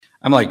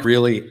I'm like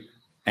really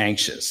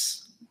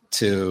anxious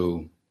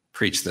to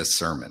preach this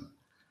sermon.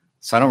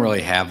 So I don't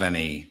really have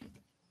any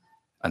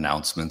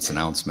announcements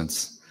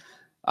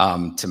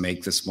to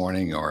make this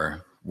morning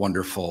or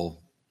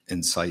wonderful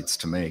insights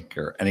to make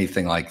or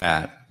anything like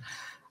that.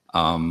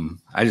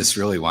 I just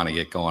really want to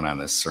get going on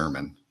this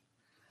sermon.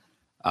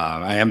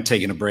 I am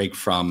taking a break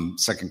from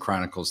 2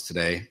 Chronicles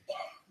today.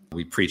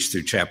 We preached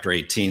through chapter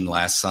 18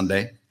 last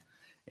Sunday,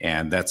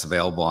 and that's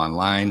available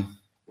online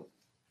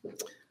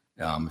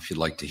if you'd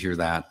like to hear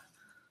that.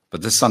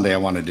 But this Sunday, I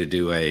wanted to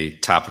do a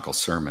topical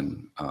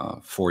sermon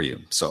for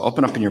you. So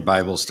open up in your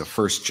Bibles to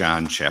 1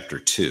 John chapter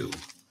 2.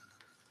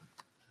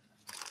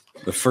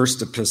 The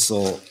first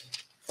epistle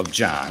of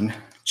John,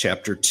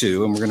 chapter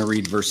 2, and we're going to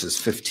read verses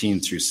 15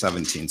 through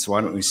 17. So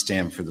why don't we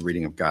stand for the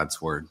reading of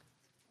God's word?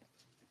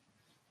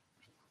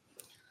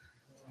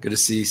 Good to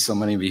see so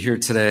many of you here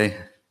today,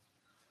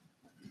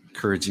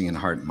 encouraging in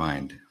heart and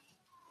mind.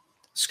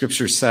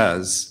 Scripture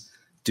says,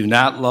 "Do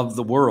not love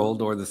the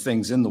world or the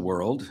things in the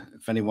world.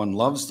 If anyone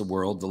loves the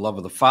world, the love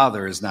of the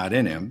Father is not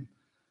in him.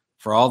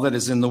 For all that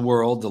is in the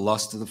world, the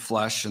lust of the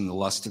flesh and the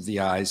lust of the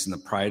eyes and the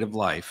pride of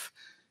life,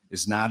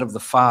 is not of the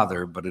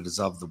Father, but it is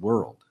of the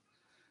world.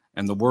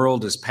 And the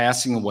world is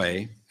passing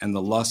away, and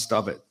the lust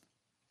of it.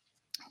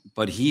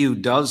 But he who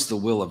does the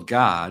will of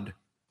God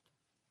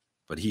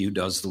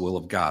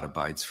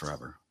abides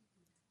forever."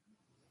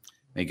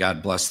 May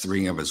God bless the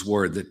reading of his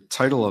word. The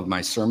title of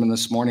my sermon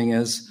this morning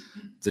is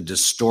 "The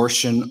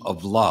Distortion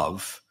of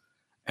Love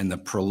and the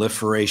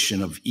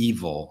Proliferation of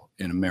Evil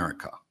in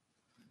America."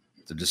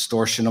 The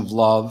distortion of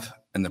love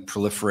and the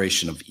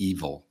proliferation of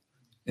evil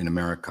in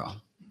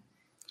America.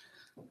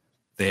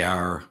 They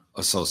are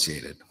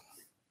associated.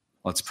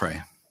 Let's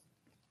pray.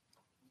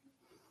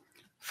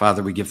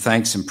 Father, we give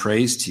thanks and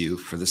praise to you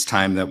for this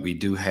time that we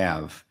do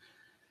have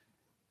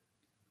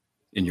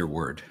in your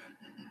word.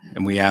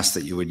 And we ask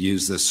that you would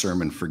use this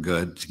sermon for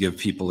good, to give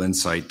people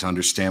insight, to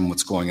understand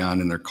what's going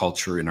on in their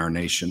culture, in our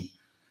nation,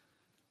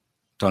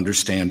 to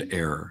understand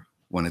error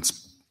when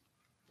it's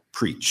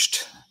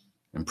preached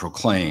and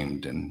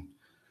proclaimed and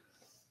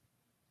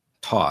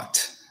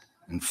taught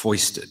and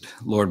foisted.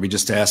 Lord, we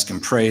just ask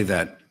and pray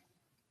that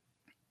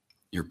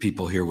your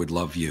people here would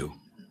love you,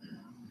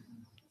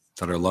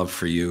 that our love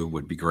for you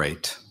would be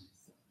great,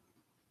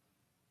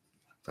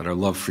 that our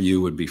love for you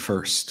would be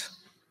first.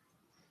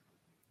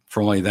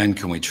 For only then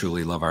can we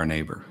truly love our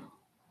neighbor.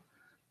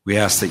 We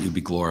ask that you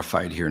be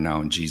glorified here now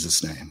in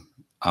Jesus' name.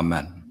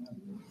 Amen.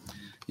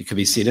 You can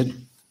be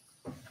seated.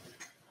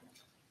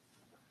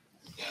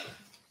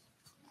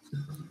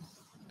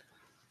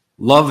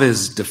 Love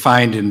is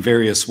defined in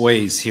various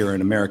ways here in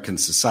American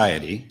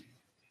society,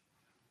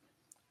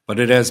 but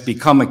it has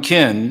become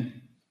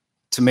akin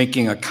to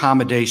making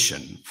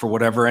accommodation for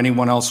whatever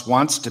anyone else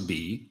wants to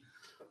be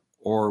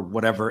or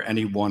whatever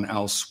anyone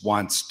else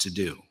wants to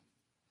do.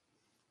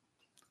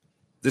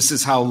 This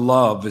is how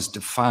love is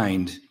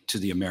defined to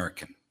the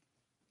American.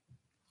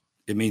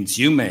 It means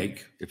you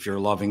make, if you're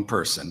a loving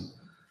person,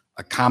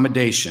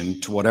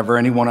 accommodation to whatever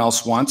anyone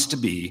else wants to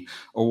be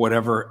or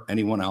whatever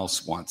anyone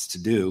else wants to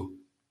do.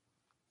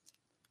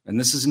 And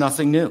this is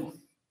nothing new.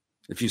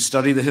 If you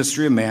study the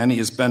history of man, he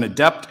has been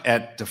adept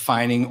at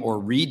defining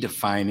or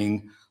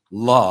redefining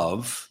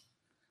love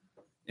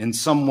in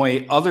some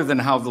way other than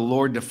how the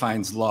Lord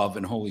defines love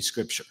in Holy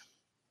Scripture.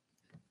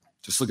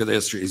 Just look at the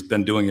history. He's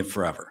been doing it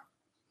forever.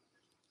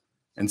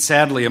 And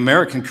sadly,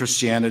 American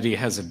Christianity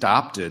has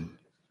adopted,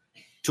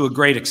 to a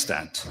great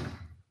extent,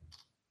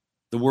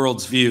 the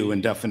world's view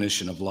and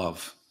definition of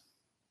love.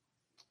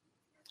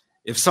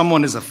 If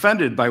someone is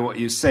offended by what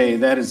you say,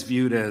 that is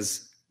viewed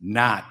as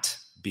not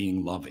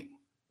being loving.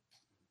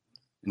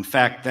 In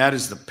fact, that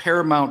is the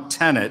paramount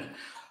tenet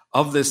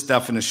of this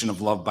definition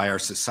of love by our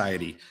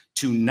society: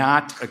 to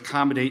not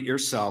accommodate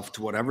yourself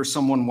to whatever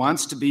someone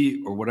wants to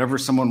be or whatever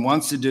someone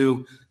wants to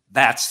do.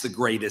 That's the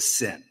greatest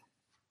sin.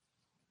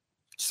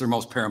 It's their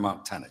most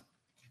paramount tenet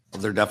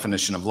of their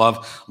definition of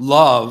love.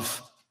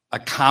 Love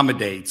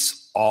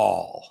accommodates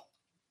all.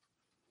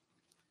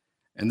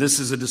 And this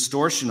is a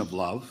distortion of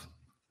love.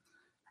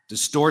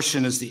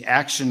 Distortion is the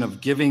action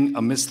of giving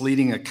a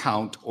misleading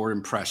account or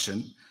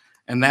impression,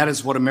 and that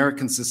is what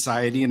American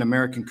society and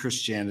American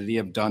Christianity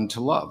have done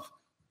to love.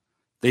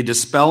 They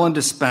dispel and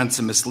dispense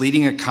a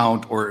misleading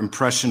account or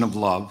impression of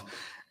love,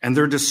 and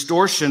their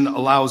distortion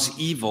allows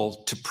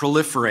evil to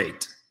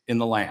proliferate in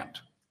the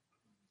land.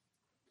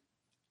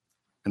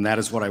 And that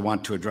is what I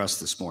want to address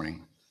this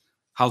morning: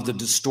 how the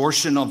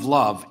distortion of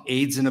love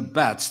aids and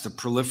abets the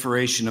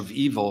proliferation of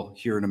evil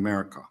here in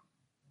America.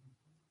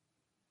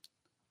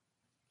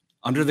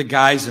 Under the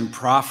guise and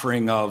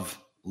proffering of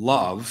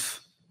love,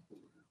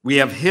 we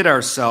have hid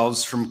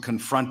ourselves from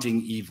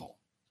confronting evil.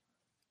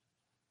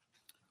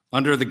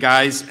 Under the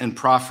guise and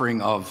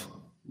proffering of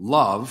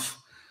love,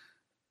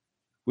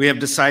 we have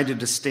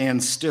decided to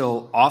stand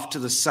still off to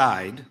the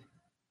side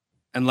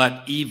and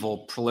let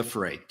evil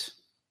proliferate.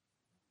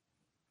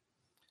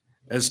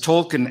 As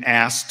Tolkien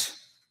asked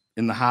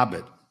in The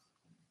Hobbit,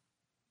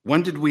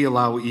 when did we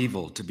allow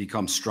evil to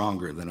become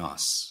stronger than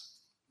us?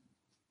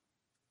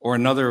 Or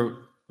another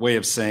way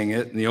of saying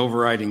it, and the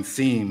overriding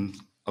theme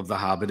of The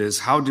Hobbit is,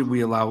 how did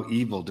we allow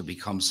evil to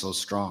become so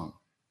strong?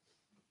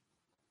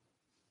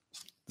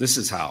 This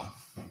is how.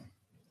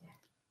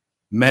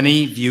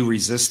 Many view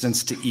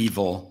resistance to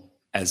evil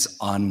as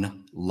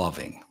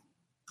unloving.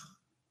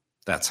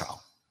 That's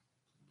how.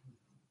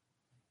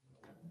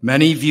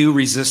 Many view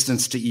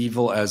resistance to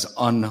evil as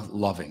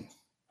unloving.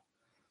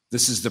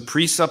 This is the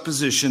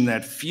presupposition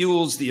that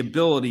fuels the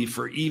ability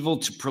for evil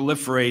to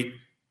proliferate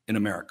in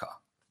America.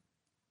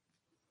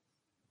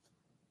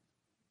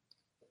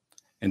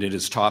 And it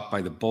is taught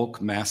by the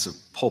bulk massive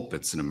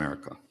pulpits in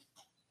America.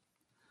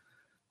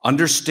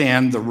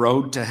 Understand the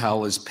road to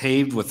hell is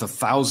paved with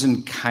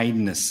 1,000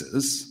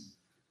 kindnesses,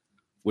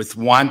 with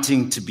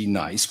wanting to be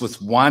nice,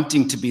 with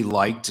wanting to be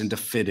liked and to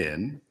fit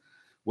in,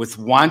 with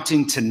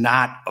wanting to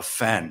not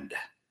offend.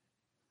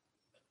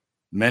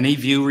 Many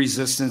view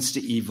resistance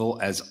to evil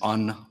as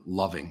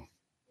unloving.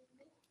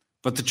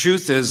 But the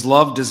truth is,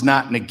 love does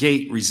not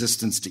negate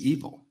resistance to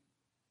evil.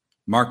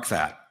 Mark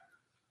that.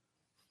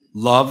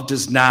 Love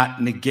does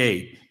not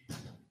negate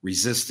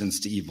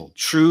resistance to evil.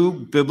 True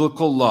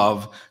biblical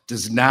love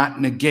does not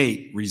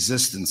negate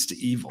resistance to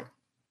evil.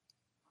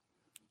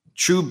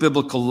 True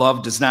biblical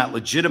love does not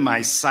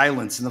legitimize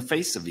silence in the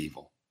face of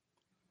evil.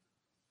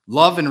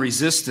 Love and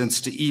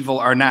resistance to evil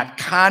are not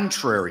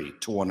contrary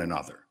to one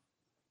another,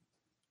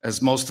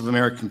 as most of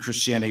American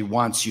Christianity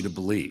wants you to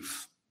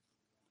believe.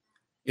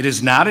 It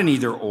is not an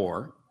either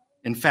or.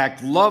 In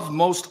fact, love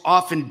most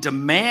often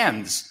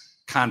demands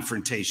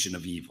confrontation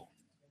of evil,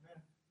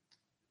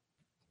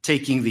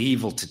 taking the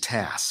evil to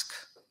task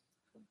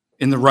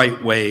in the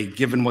right way,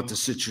 given what the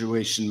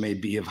situation may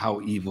be of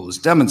how evil is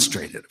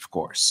demonstrated, of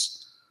course.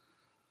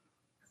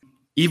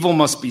 Evil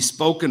must be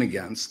spoken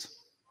against,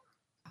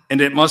 and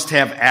it must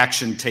have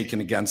action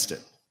taken against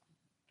it.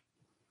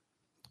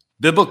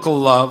 Biblical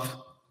love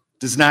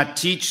does not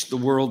teach the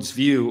world's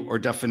view or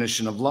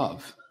definition of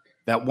love,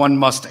 that one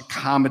must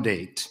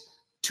accommodate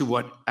to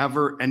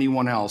whatever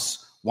anyone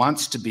else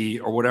wants to be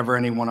or whatever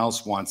anyone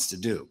else wants to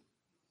do.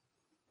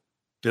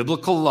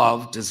 Biblical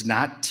love does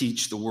not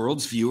teach the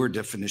world's view or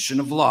definition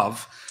of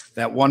love,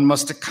 that one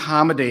must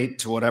accommodate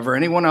to whatever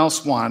anyone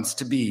else wants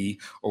to be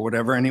or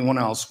whatever anyone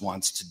else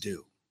wants to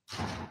do.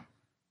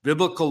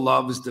 Biblical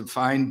love is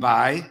defined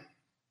by,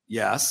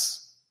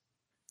 yes,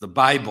 the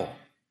Bible.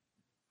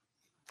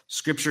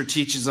 Scripture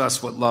teaches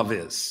us what love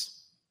is.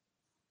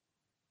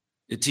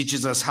 It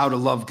teaches us how to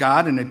love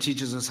God, and it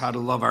teaches us how to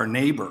love our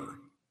neighbor.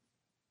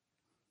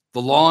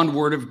 The law and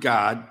word of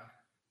God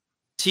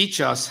teach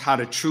us how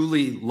to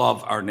truly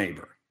love our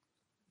neighbor.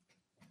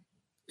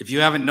 If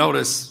you haven't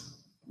noticed,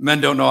 men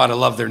don't know how to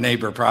love their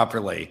neighbor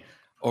properly.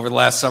 Over the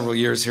last several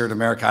years here in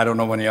America, I don't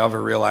know when you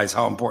ever realize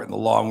how important the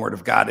law and word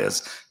of God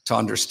is to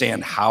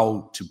understand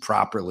how to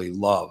properly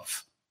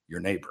love your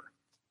neighbor.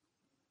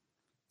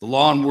 The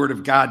law and word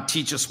of God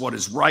teach us what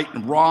is right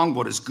and wrong,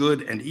 what is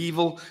good and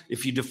evil.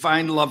 If you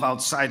define love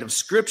outside of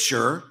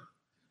Scripture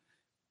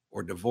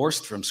or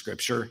divorced from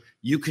Scripture,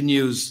 you can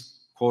use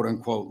quote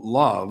unquote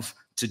love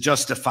to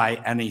justify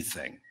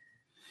anything.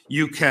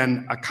 You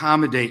can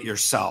accommodate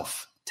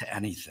yourself to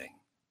anything.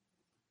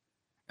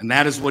 And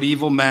that is what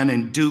evil men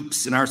and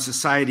dupes in our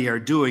society are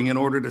doing in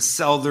order to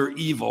sell their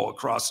evil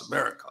across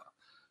America.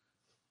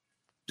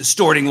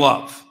 Distorting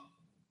love.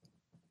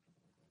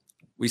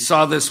 We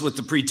saw this with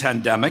the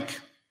pre-pandemic,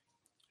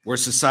 where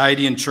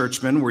society and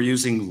churchmen were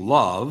using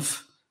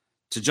love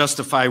to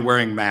justify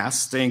wearing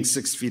masks, staying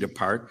 6 feet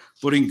apart,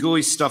 putting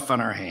gooey stuff on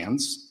our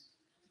hands,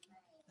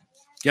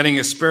 getting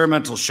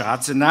experimental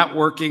shots, and not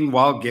working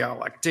while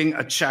collecting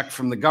a check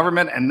from the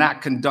government and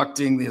not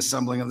conducting the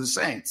assembling of the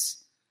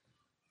saints.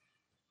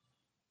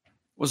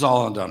 It was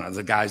all done under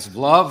the guise of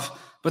love,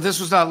 but this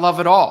was not love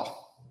at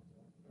all.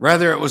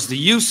 Rather, it was the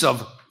use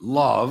of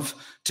love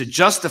to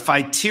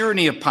justify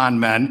tyranny upon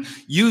men,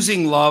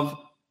 using love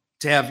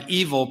to have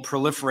evil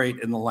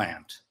proliferate in the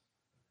land.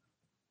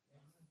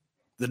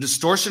 The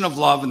distortion of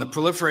love and the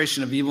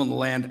proliferation of evil in the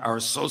land are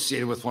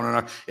associated with one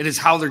another. It is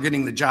how they're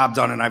getting the job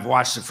done, and I've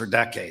watched it for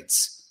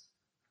decades.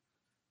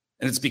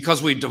 And it's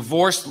because we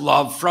divorced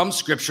love from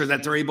Scripture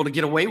that they're able to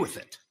get away with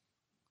it.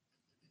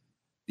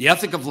 The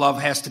ethic of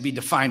love has to be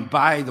defined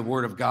by the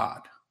Word of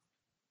God.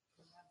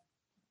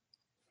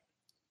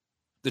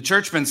 The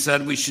churchmen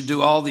said we should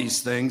do all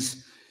these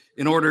things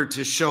in order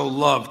to show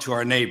love to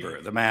our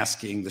neighbor, the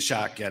masking, the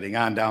shot getting,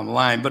 on down the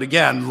line. But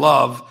again,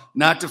 love,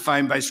 not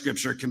defined by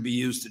Scripture, can be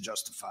used to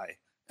justify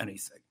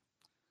anything.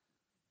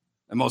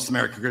 And most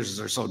American Christians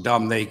are so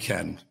dumb they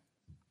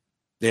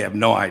have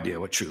no idea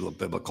what true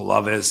biblical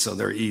love is, so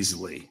they're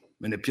easily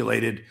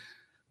manipulated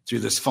through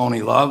this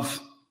phony love.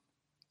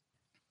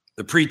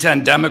 The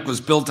pre-pandemic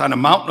was built on a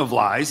mountain of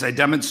lies. I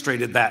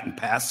demonstrated that in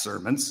past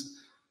sermons.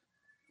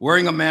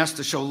 Wearing a mask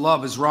to show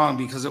love is wrong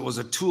because it was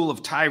a tool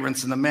of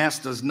tyrants, and the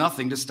mask does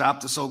nothing to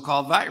stop the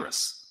so-called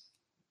virus.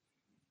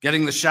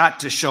 Getting the shot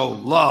to show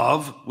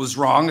love was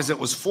wrong, as it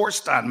was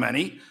forced on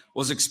many,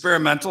 was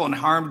experimental, and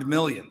harmed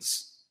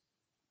millions.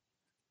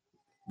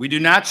 We do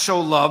not show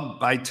love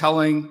by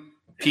telling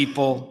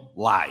people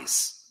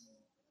lies.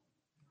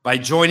 by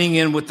joining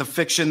in with the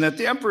fiction that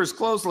the emperor's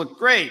clothes look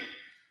great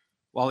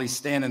while he's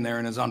standing there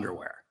in his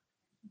underwear.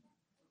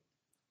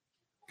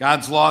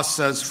 God's law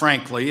says,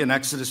 frankly, in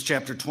Exodus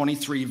chapter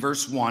 23,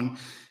 verse 1,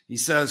 he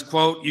says,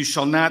 quote, "You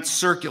shall not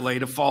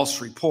circulate a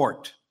false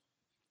report.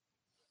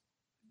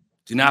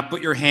 Do not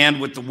put your hand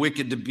with the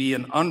wicked to be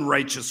an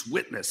unrighteous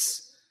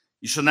witness.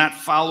 You shall not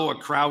follow a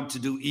crowd to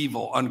do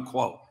evil,"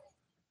 unquote.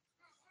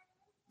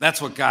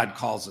 That's what God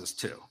calls us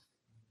to.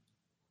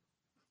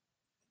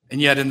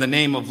 And yet, in the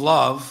name of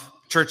love,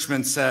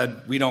 churchmen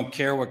said, we don't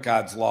care what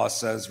God's law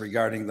says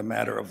regarding the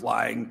matter of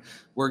lying.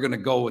 We're going to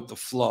go with the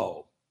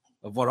flow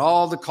of what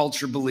all the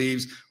culture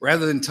believes.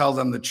 Rather than tell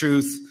them the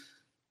truth,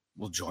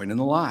 we'll join in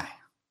the lie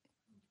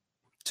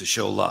to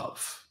show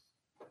love.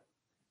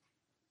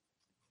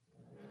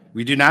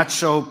 We do not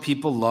show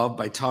people love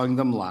by telling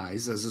them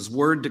lies, as his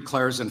word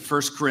declares in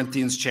 1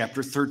 Corinthians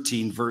chapter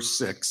 13, verse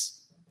 6.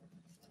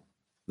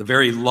 The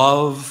very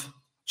love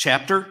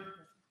chapter,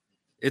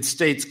 it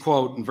states,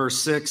 quote, in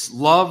verse 6,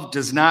 "Love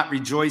does not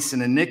rejoice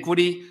in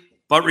iniquity,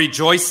 but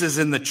rejoices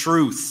in the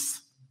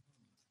truth,"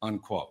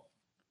 unquote.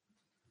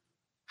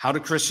 How do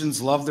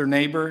Christians love their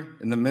neighbor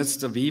in the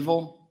midst of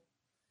evil,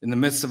 in the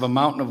midst of a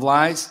mountain of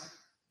lies?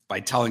 By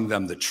telling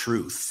them the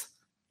truth,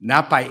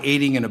 not by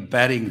aiding and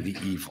abetting the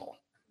evil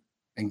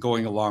and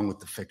going along with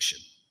the fiction.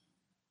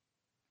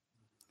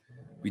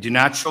 We do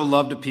not show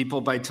love to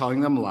people by telling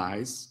them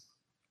lies.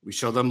 We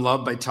show them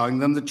love by telling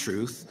them the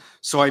truth.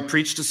 So I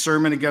preached a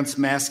sermon against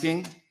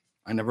masking.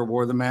 I never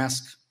wore the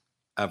mask,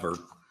 ever.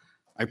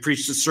 I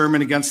preached a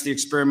sermon against the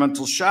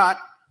experimental shot.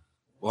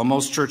 Well,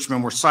 most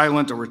churchmen were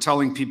silent or were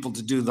telling people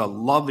to do the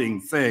loving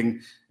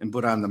thing and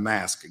put on the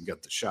mask and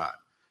get the shot.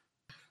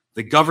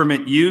 The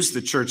government used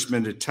the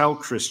churchmen to tell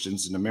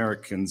Christians and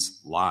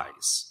Americans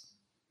lies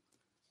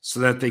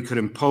so that they could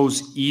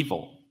impose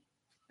evil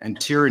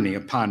and tyranny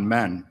upon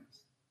men.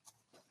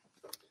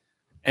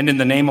 And in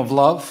the name of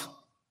love,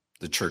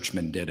 the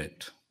churchmen did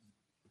it.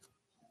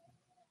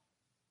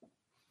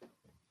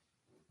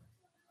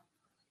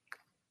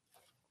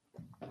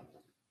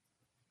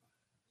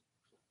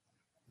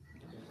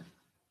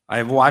 I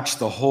have watched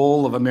the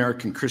whole of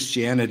American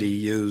Christianity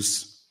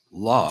use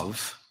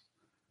love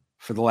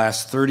for the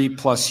last 30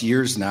 plus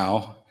years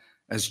now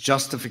as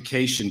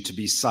justification to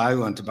be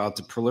silent about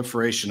the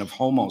proliferation of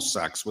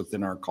homosex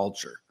within our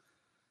culture.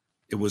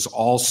 It was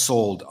all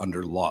sold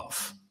under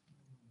love.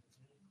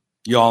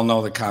 You all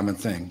know the common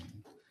thing.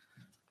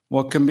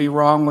 What can be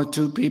wrong with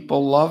two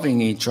people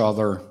loving each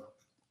other?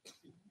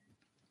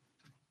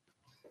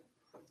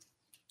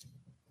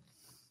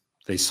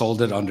 They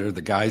sold it under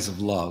the guise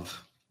of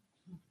love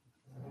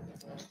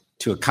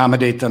to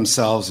accommodate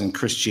themselves in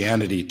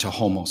Christianity to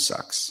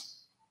homosex.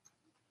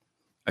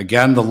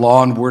 Again, the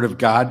law and word of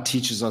God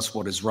teaches us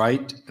what is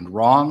right and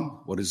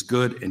wrong, what is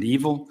good and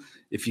evil.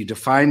 If you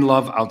define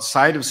love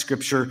outside of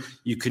Scripture,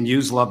 you can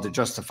use love to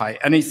justify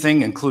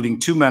anything, including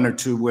two men or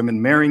two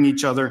women marrying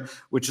each other,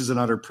 which is an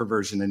utter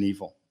perversion and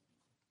evil.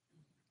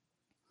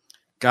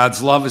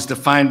 God's love is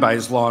defined by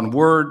his law and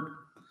word.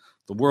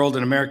 The world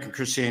and American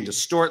Christianity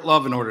distort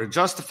love in order to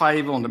justify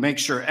evil and to make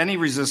sure any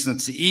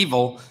resistance to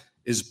evil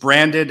is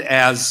branded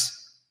as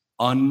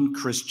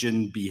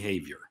unchristian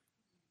behavior.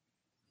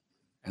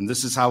 And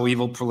this is how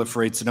evil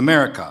proliferates in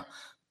America,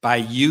 by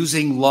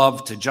using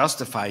love to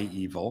justify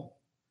evil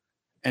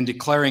and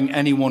declaring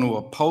anyone who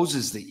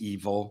opposes the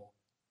evil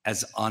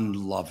as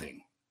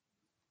unloving,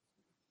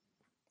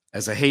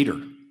 as a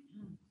hater.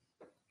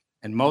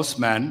 And most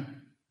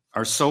men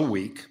are so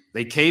weak,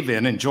 they cave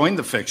in and join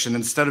the fiction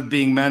instead of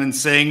being men and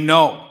saying,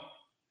 no,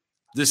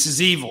 this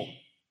is evil.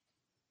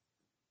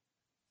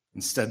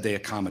 Instead, they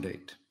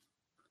accommodate.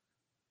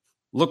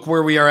 Look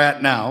where we are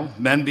at now,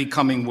 men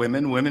becoming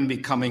women, women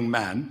becoming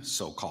men,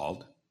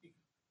 so-called,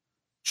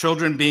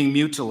 children being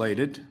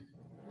mutilated.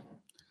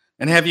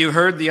 And have you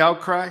heard the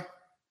outcry?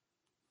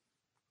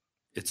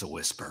 It's a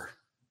whisper.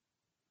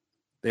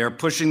 They are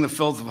pushing the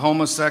filth of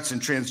homosex and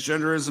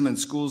transgenderism in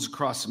schools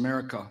across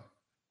America.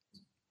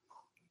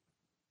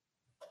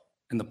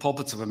 And the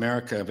pulpits of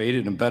America have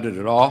aided and abetted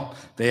it all.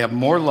 They have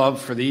more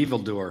love for the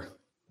evildoer.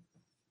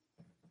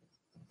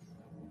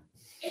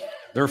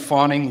 Their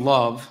fawning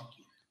love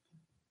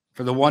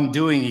for the one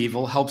doing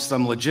evil helps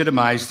them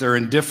legitimize their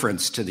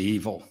indifference to the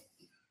evil.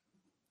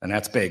 And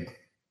that's big.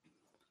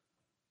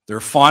 Their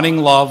fawning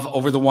love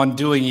over the one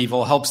doing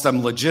evil helps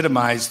them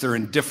legitimize their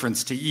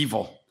indifference to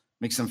evil.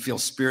 Makes them feel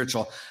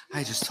spiritual.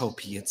 I just hope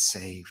he gets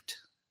saved.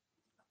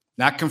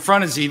 Not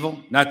confront his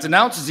evil, not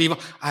denounce his evil.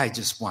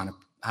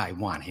 I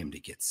want him to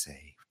get saved.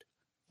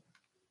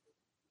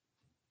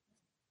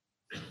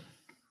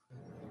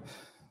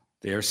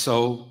 They are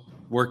so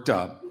worked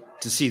up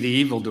to see the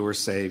evildoer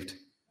saved,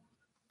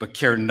 but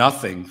care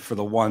nothing for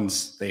the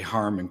ones they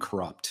harm and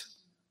corrupt.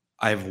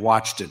 I have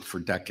watched it for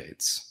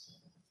decades.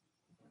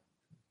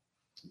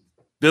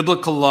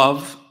 Biblical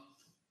love,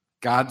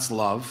 God's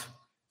love,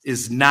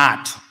 is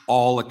not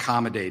all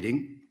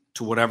accommodating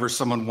to whatever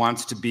someone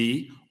wants to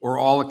be or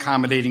all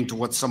accommodating to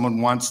what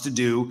someone wants to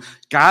do.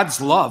 God's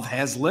love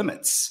has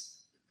limits.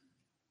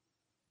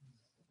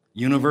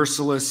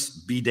 Universalists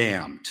be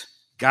damned.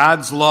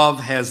 God's love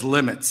has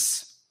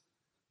limits.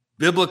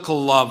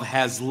 Biblical love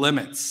has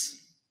limits.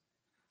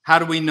 How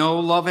do we know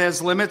love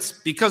has limits?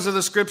 Because of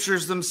the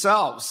scriptures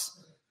themselves.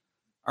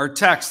 Our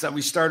text that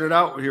we started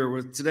out here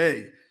with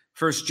today,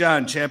 1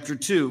 John chapter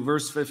 2,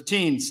 verse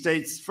 15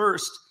 states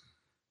first,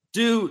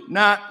 do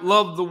not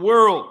love the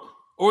world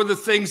or the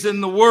things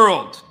in the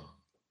world.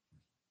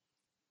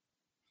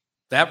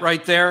 That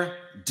right there,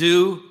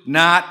 do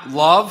not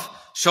love,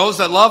 shows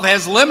that love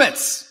has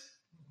limits.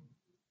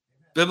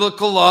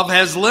 Biblical love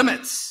has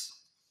limits.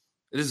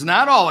 It is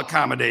not all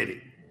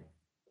accommodating.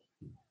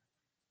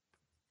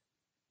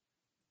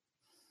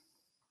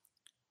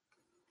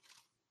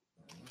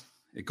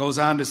 It goes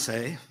on to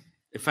say,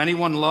 if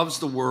anyone loves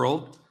the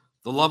world,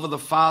 the love of the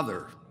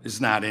Father is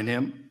not in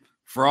him.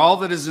 For all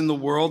that is in the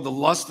world, the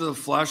lust of the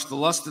flesh, the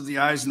lust of the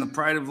eyes, and the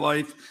pride of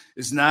life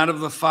is not of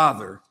the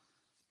Father,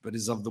 but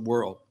is of the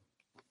world.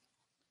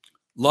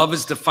 Love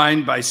is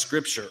defined by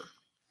Scripture.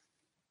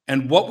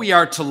 And what we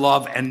are to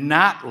love and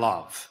not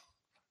love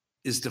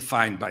is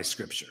defined by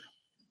Scripture.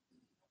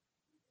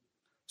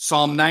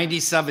 Psalm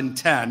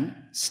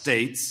 97:10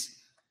 states,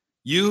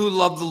 you who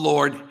love the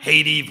Lord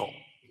hate evil.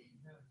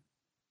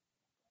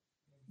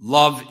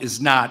 Love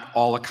is not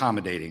all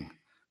accommodating.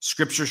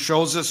 Scripture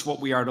shows us what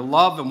we are to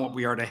love and what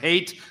we are to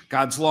hate.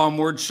 God's law and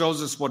word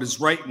shows us what is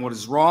right and what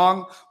is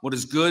wrong, what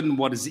is good and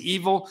what is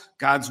evil.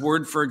 God's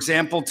word, for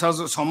example,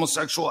 tells us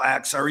homosexual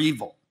acts are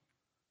evil.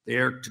 They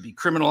are to be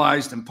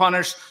criminalized and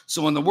punished.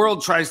 So when the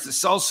world tries to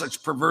sell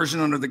such perversion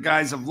under the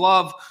guise of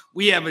love,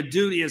 we have a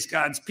duty as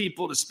God's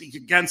people to speak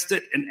against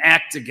it and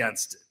act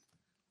against it.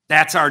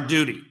 That's our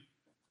duty.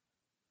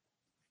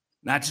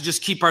 Not to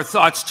just keep our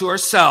thoughts to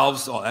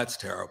ourselves. Oh, that's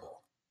terrible.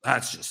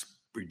 That's just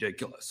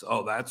ridiculous.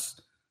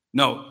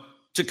 No,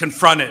 to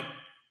confront it,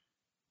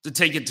 to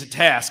take it to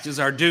task is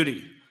our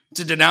duty.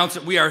 To denounce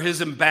it, we are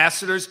his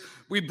ambassadors.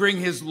 We bring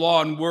his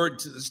law and word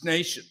to this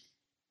nation.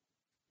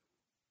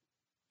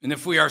 And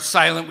if we are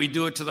silent, we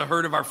do it to the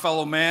hurt of our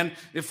fellow man.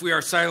 If we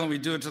are silent, we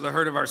do it to the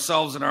hurt of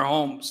ourselves and our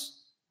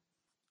homes.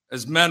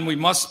 As men, we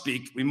must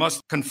speak. We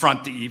must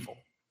confront the evil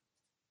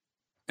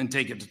and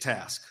take it to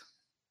task.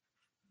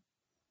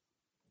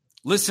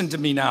 Listen to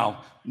me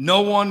now.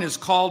 No one is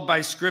called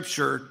by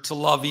Scripture to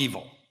love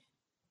evil.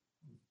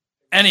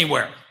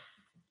 Anywhere.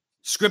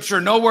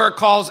 Scripture nowhere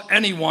calls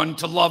anyone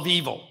to love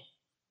evil.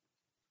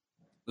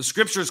 The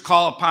Scriptures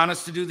call upon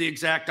us to do the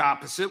exact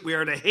opposite. We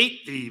are to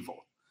hate the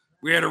evil.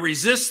 We are to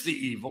resist the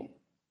evil,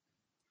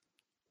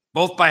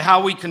 both by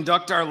how we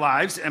conduct our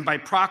lives and by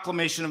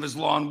proclamation of his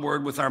law and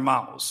word with our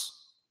mouths.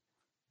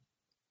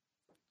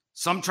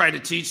 Some try to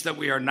teach that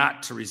we are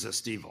not to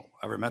resist evil.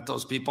 Ever met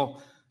those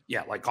people?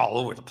 Yeah, like all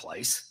over the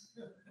place.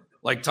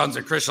 Like tons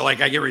of Christians, like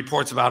I get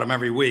reports about them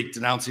every week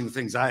denouncing the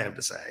things I have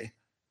to say.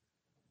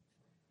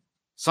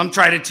 Some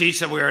try to teach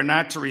that we are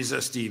not to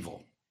resist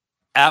evil,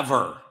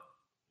 ever.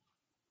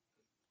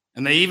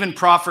 And they even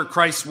proffer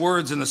Christ's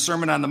words in the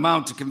Sermon on the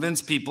Mount to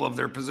convince people of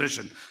their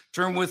position.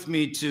 Turn with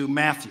me to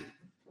Matthew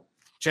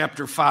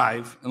chapter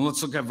 5, and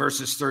let's look at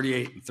verses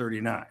 38 and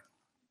 39.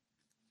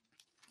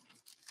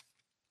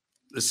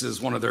 This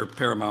is one of their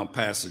paramount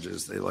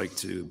passages they like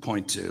to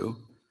point to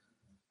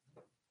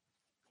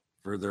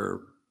for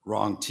their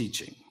wrong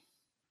teaching.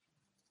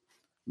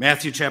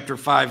 Matthew chapter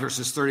 5,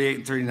 verses 38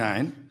 and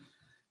 39.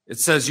 It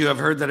says, you have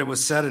heard that it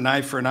was said, an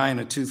eye for an eye and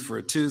a tooth for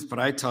a tooth, but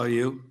I tell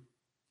you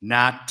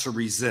not to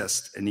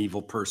resist an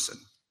evil person.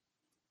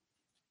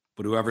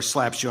 But whoever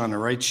slaps you on the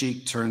right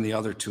cheek, turn the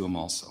other to him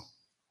also.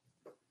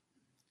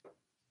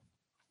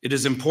 It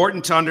is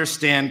important to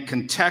understand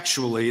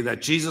contextually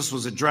that Jesus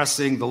was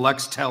addressing the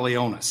lex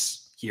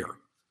talionis here,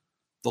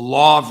 the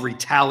law of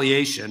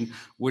retaliation,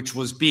 which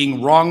was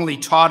being wrongly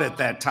taught at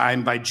that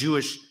time by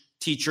Jewish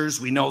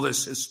teachers. We know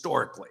this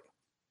historically.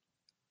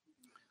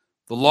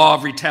 The law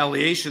of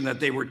retaliation that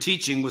they were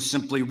teaching was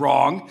simply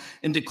wrong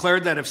and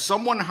declared that if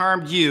someone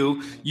harmed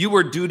you, you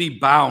were duty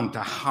bound to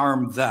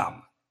harm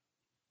them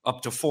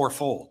up to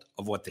fourfold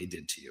of what they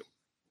did to you.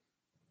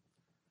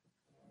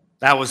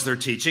 That was their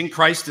teaching.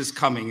 Christ is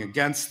coming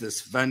against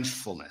this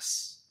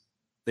vengefulness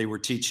they were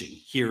teaching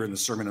here in the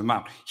Sermon on the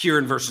Mount, here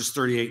in verses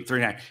 38 and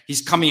 39.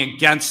 He's coming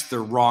against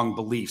their wrong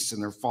beliefs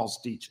and their false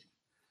teaching.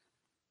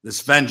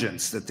 This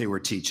vengeance that they were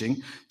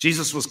teaching.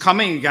 Jesus was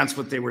coming against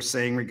what they were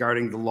saying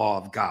regarding the law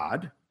of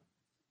God,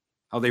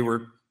 how they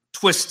were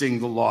twisting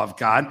the law of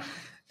God,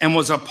 and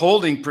was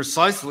upholding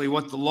precisely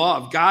what the law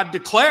of God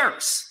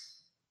declares.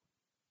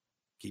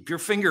 Keep your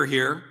finger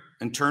here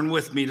and turn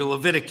with me to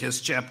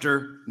Leviticus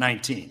chapter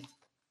 19.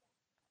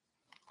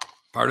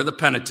 Part of the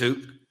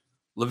Pentateuch,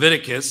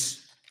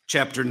 Leviticus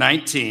chapter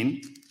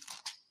 19.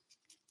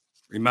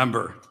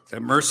 Remember,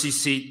 at Mercy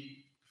Seat,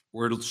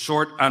 we're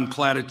short on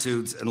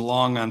platitudes and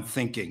long on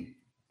thinking,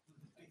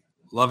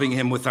 loving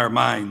him with our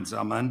minds.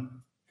 Amen.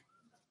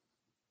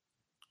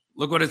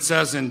 Look what it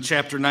says in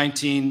chapter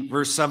 19,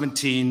 verse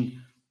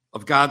 17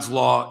 of God's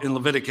law in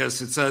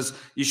Leviticus. It says,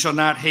 you shall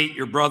not hate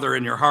your brother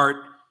in your heart.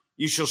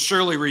 You shall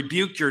surely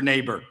rebuke your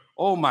neighbor.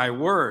 Oh, my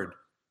word.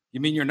 You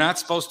mean you're not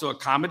supposed to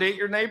accommodate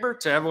your neighbor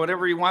to have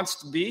whatever he wants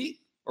to be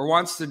or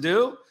wants to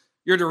do?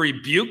 You're to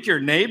rebuke your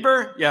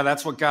neighbor? Yeah,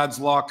 that's what God's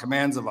law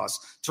commands of us,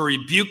 to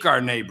rebuke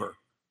our neighbor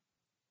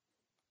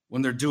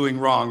when they're doing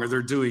wrong or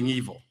they're doing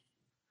evil,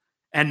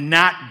 and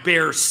not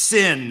bear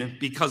sin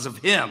because of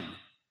him,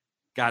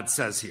 God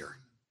says here.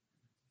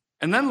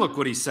 And then look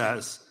what he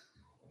says.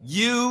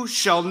 You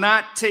shall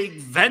not take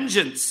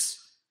vengeance,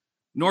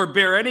 nor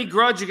bear any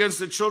grudge against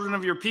the children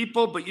of your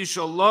people, but you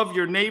shall love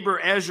your neighbor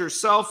as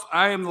yourself.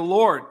 I am the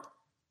Lord.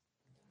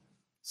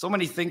 So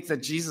many think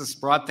that Jesus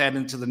brought that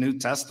into the New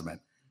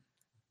Testament.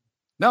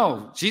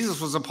 No,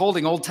 Jesus was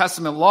upholding Old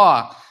Testament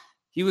law.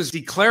 He was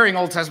declaring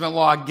Old Testament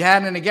law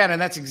again and again,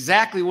 and that's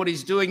exactly what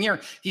he's doing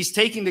here. He's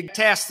taking to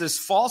task this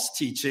false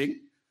teaching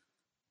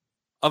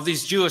of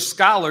these Jewish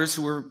scholars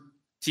who were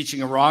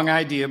teaching a wrong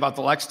idea about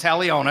the lex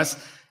talionis,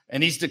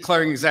 and he's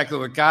declaring exactly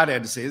what God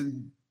had to say.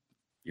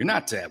 You're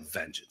not to have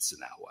vengeance in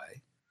that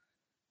way.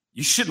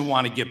 You shouldn't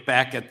want to get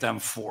back at them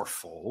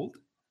fourfold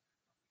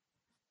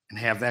and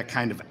have that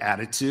kind of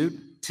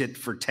attitude, tit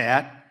for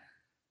tat.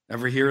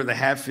 Ever hear of the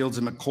Hatfields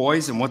and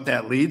McCoys and what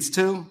that leads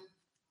to?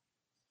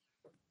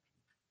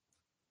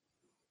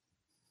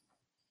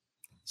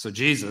 So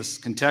Jesus,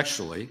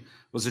 contextually,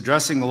 was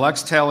addressing the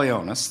lex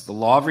talionis, the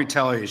law of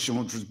retaliation,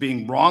 which was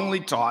being wrongly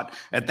taught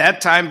at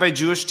that time by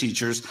Jewish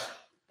teachers,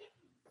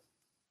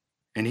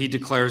 and he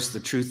declares the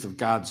truth of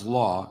God's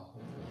law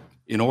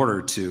in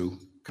order to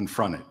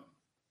confront it.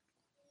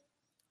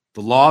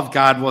 The law of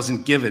God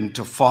wasn't given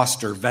to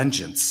foster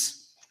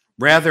vengeance.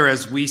 Rather,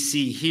 as we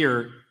see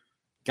here,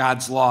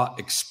 God's law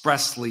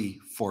expressly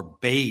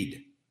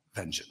forbade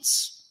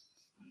vengeance,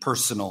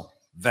 personal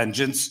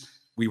vengeance.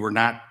 We were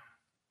not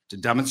to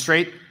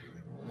demonstrate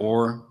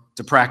or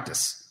to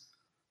practice.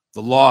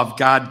 The law of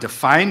God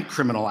defined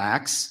criminal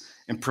acts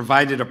and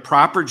provided a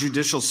proper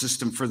judicial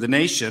system for the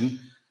nation,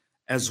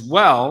 as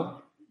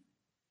well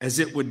as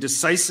it would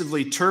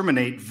decisively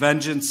terminate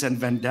vengeance and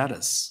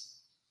vendettas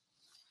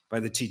by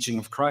the teaching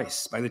of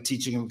Christ, by the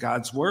teaching of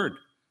God's word.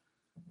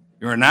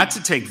 You are not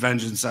to take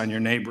vengeance on your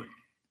neighbor.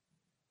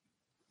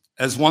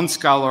 As one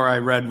scholar I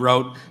read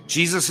wrote,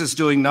 Jesus is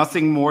doing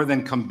nothing more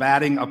than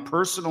combating a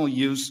personal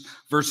use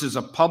versus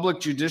a public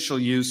judicial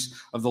use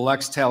of the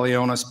lex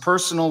talionis,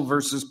 personal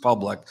versus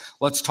public.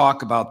 Let's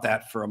talk about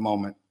that for a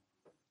moment.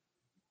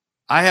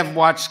 I have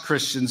watched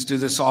Christians do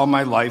this all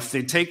my life.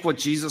 They take what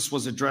Jesus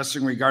was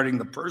addressing regarding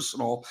the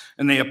personal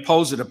and they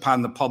oppose it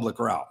upon the public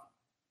route.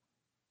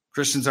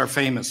 Christians are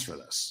famous for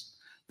this.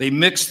 They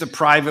mix the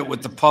private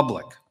with the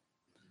public.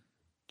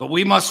 But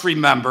we must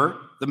remember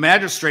the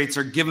magistrates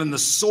are given the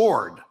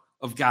sword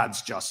of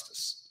God's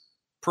justice,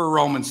 per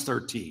Romans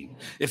 13.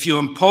 If you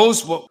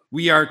impose what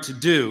we are to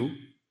do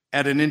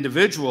at an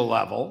individual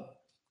level,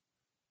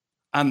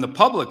 on the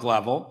public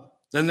level,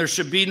 then there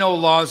should be no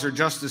laws or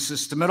justice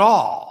system at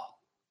all.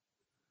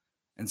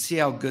 And see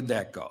how good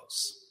that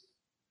goes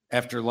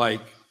after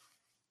like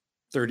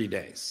 30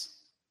 days.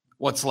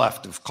 What's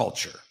left of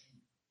culture?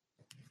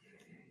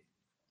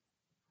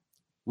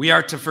 We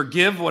are to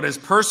forgive what has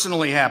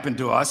personally happened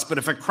to us, but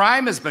if a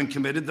crime has been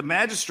committed, the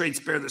magistrates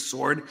bear the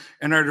sword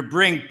and are to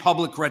bring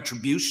public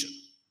retribution.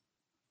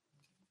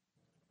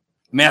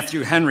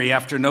 Matthew Henry,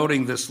 after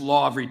noting this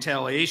law of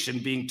retaliation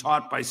being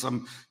taught by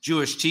some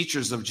Jewish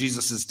teachers of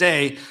Jesus'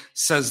 day,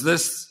 says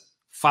this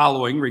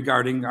following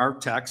regarding our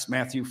text,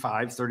 Matthew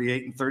 5,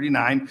 38 and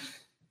 39.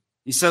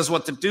 He says,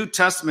 what the New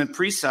Testament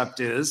precept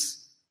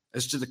is,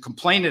 as to the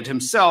complainant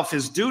himself,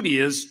 his duty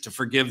is to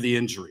forgive the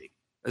injury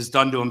as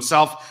done to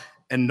himself,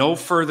 and no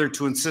further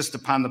to insist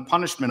upon the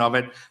punishment of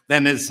it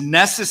than is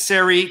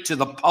necessary to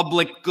the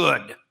public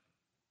good.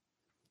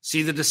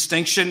 See the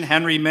distinction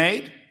Henry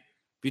made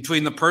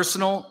between the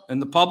personal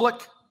and the public?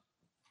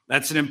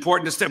 That's an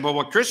important distinction. But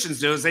what Christians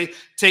do is they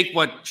take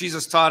what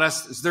Jesus taught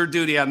us as their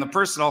duty on the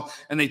personal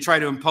and they try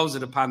to impose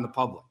it upon the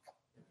public.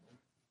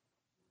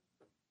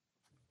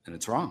 And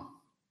it's wrong.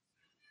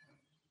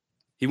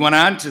 He went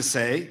on to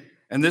say,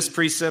 and this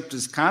precept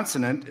is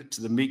consonant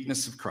to the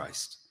meekness of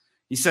Christ.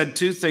 He said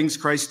two things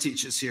Christ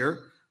teaches here.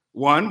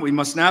 One, we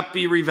must not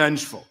be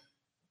revengeful.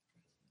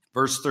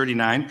 Verse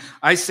 39,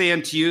 I say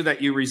unto you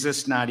that you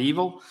resist not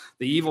evil,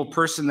 the evil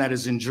person that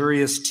is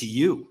injurious to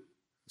you.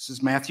 This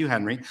is Matthew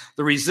Henry.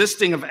 The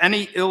resisting of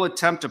any ill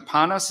attempt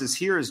upon us is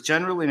here as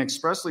generally and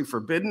expressly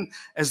forbidden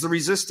as the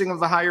resisting of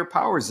the higher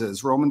powers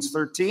is, Romans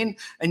 13.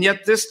 And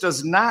yet this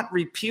does not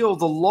repeal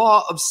the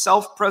law of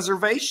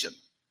self-preservation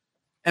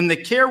and the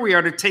care we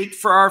are to take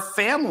for our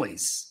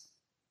families.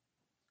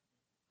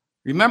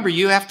 Remember,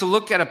 you have to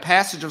look at a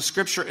passage of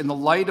Scripture in the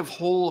light of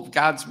whole of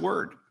God's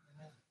word.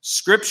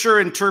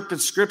 Scripture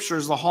interprets Scripture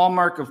as the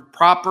hallmark of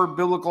proper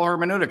biblical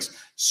hermeneutics.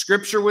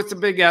 Scripture with the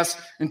big S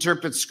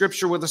interprets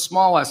Scripture with a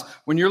small s.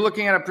 When you're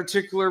looking at a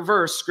particular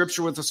verse,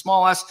 Scripture with a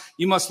small s,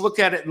 you must look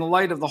at it in the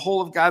light of the whole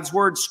of God's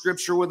word,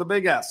 Scripture with a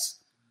big S.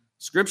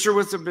 Scripture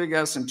with the big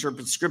S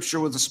interprets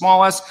Scripture with a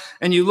small s,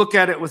 and you look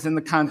at it within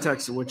the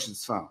context in which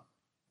it's found.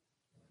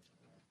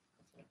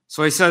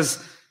 So he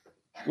says,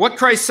 what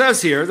Christ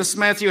says here, this is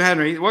Matthew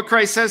Henry, what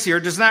Christ says here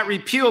does not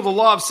repeal the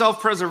law of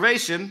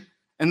self-preservation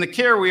and the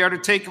care we are to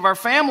take of our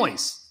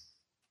families.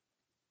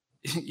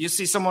 You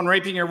see someone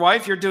raping your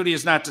wife, your duty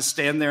is not to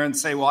stand there and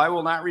say, well, I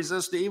will not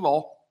resist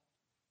evil.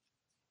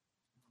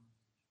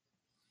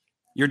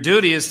 Your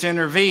duty is to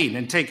intervene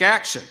and take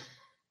action.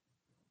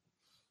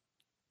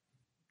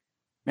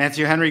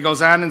 Matthew Henry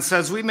goes on and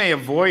says, we may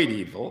avoid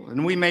evil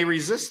and we may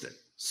resist it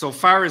so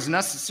far as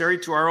necessary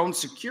to our own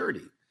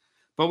security,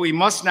 but we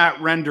must not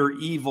render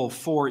evil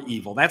for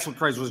evil. That's what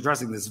Christ was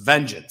addressing, this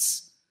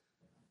vengeance,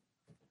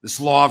 this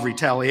law of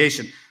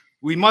retaliation.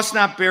 We must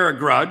not bear a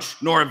grudge,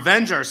 nor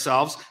avenge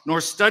ourselves,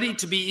 nor study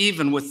to be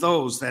even with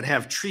those that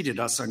have treated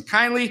us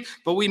unkindly,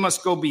 but we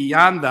must go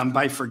beyond them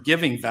by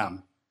forgiving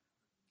them.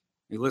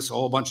 He lists a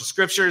whole bunch of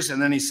scriptures,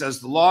 and then he says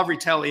the law of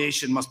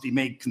retaliation must be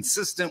made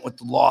consistent with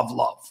the law of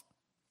love.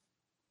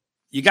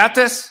 You got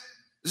this?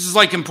 This is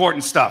like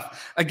important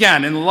stuff.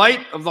 Again, in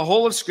light of the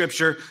whole of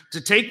Scripture,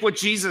 to take what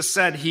Jesus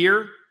said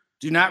here,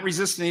 do not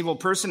resist an evil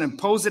person, and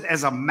pose it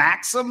as a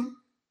maxim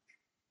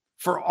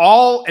for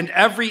all and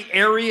every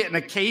area and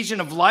occasion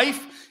of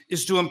life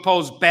is to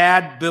impose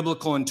bad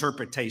biblical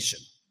interpretation.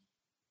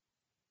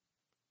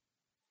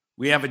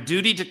 We have a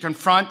duty to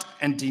confront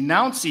and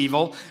denounce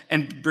evil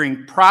and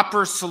bring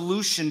proper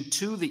solution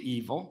to the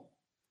evil,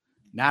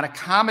 not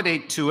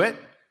accommodate to it,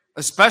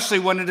 especially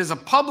when it is a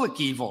public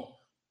evil,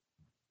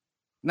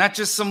 not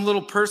just some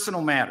little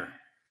personal matter.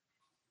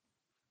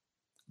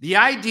 The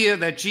idea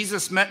that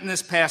Jesus meant in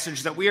this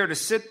passage that we are to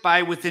sit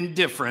by with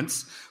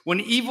indifference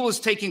when evil is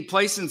taking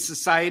place in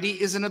society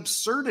is an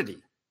absurdity.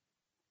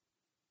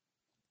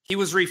 He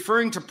was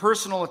referring to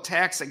personal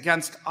attacks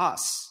against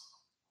us,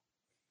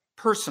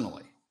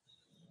 personally.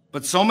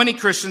 But so many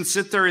Christians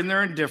sit there in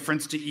their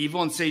indifference to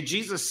evil and say,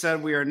 Jesus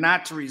said we are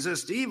not to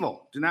resist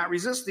evil. Do not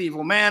resist the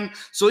evil man.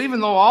 So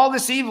even though all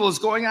this evil is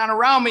going on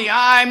around me,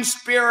 I'm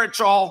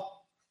spiritual.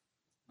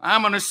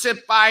 I'm going to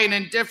sit by in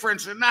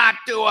indifference and not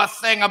do a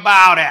thing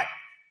about it.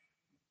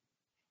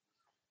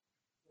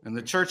 And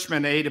the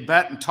churchmen ate a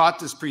bet and taught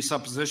this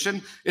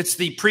presupposition. It's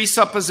the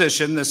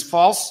presupposition, this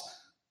false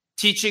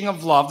teaching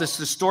of love, this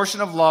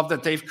distortion of love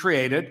that they've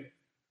created,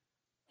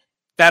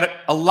 that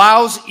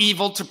allows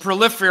evil to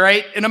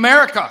proliferate in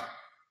America.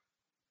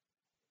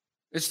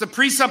 It's the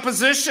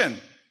presupposition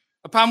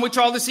upon which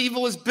all this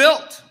evil is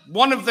built.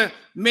 One of the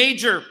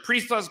major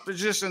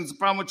presuppositions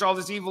upon which all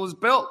this evil is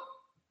built.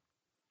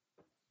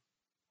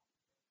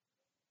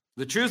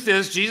 The truth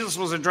is, Jesus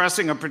was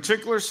addressing a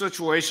particular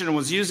situation and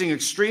was using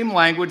extreme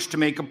language to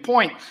make a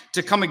point,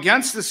 to come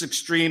against this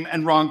extreme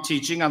and wrong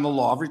teaching on the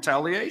law of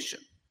retaliation.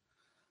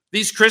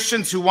 These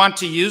Christians who want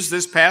to use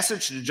this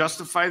passage to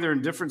justify their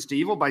indifference to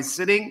evil by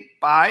sitting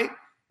by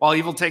while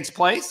evil takes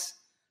place,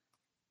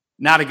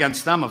 not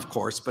against them, of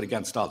course, but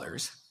against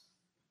others,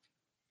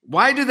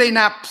 why do they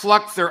not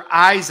pluck their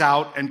eyes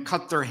out and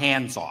cut their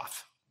hands off?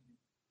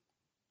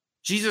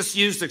 Jesus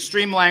used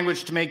extreme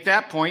language to make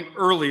that point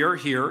earlier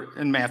here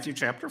in Matthew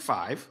chapter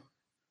 5.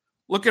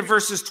 Look at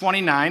verses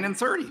 29 and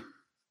 30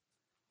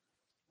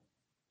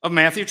 of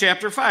Matthew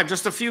chapter 5,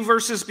 just a few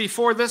verses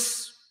before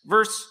this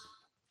verse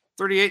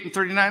 38 and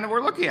 39 that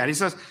we're looking at. He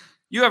says,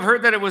 you have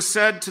heard that it was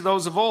said to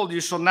those of old,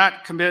 you shall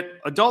not commit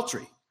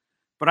adultery.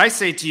 But I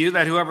say to you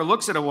that whoever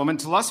looks at a woman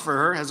to lust for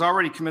her has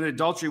already committed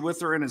adultery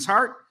with her in his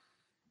heart.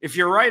 If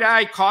your right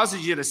eye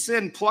causes you to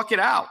sin, pluck it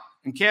out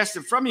and cast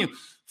it from you.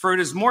 For it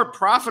is more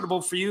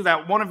profitable for you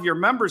that one of your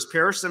members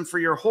perish than for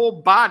your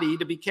whole body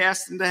to be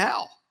cast into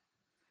hell.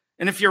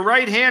 And if your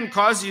right hand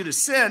causes you to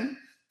sin,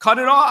 cut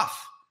it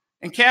off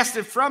and cast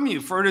it from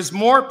you. For it is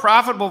more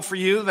profitable for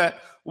you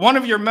that one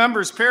of your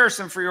members perish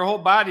than for your whole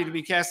body to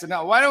be cast into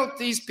hell. Why don't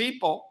these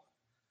people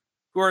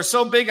who are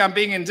so big on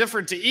being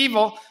indifferent to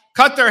evil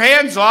cut their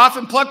hands off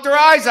and pluck their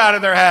eyes out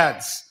of their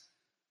heads?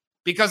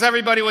 Because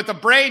everybody with a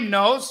brain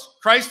knows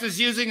Christ is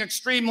using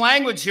extreme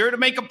language here to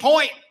make a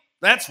point.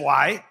 That's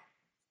why.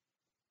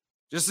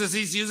 Just as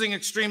he's using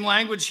extreme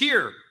language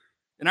here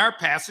in our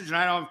passage, and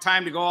I don't have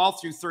time to go all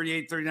through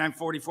 38, 39,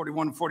 40,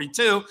 41, and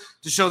 42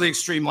 to show the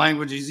extreme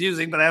language he's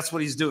using, but that's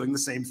what he's doing, the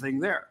same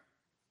thing there.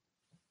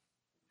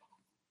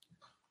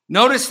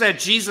 Notice that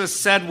Jesus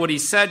said what he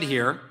said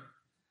here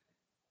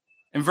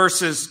in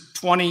verses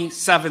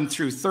 27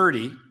 through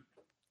 30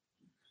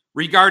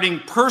 regarding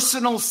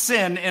personal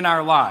sin in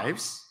our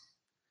lives,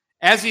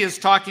 as he is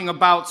talking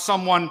about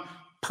someone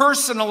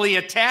personally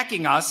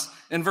attacking us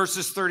in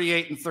verses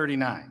 38 and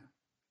 39.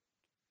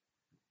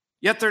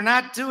 Yet they're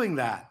not doing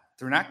that.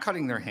 They're not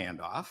cutting their hand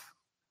off.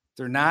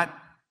 They're not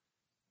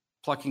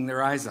plucking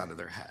their eyes out of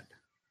their head.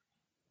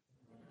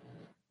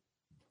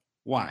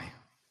 Why?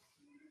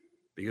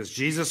 Because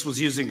Jesus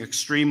was using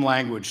extreme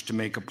language to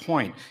make a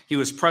point. He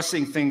was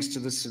pressing things to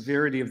the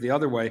severity of the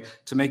other way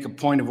to make a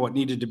point of what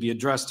needed to be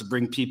addressed, to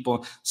bring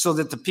people, so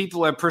that the people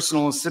who have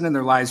personal sin in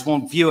their lives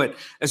won't view it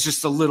as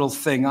just a little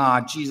thing.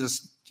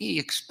 Jesus, he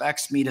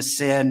expects me to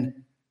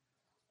sin,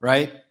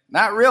 right?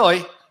 Not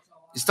really.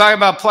 He's talking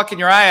about plucking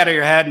your eye out of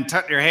your head and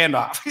cutting your hand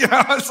off.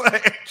 It's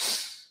like,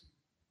 it's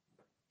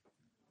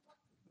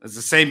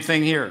the same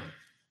thing here.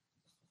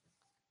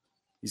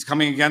 He's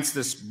coming against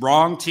this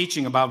wrong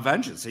teaching about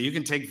vengeance. So you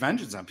can take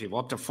vengeance on people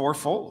up to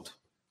fourfold.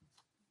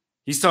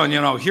 He's telling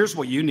you, here's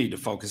what you need to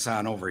focus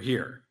on over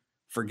here.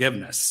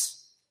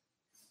 Forgiveness.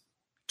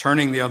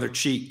 Turning the other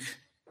cheek.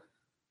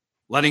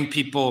 Letting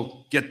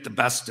people get the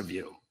best of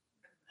you.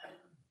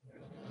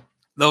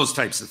 Those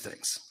types of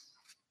things.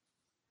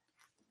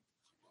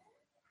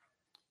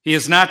 He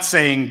is not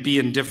saying be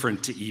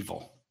indifferent to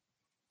evil.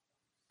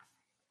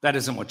 That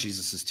isn't what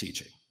Jesus is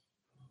teaching.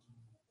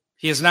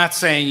 He is not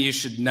saying you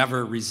should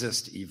never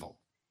resist evil,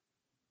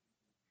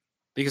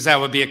 because that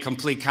would be a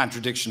complete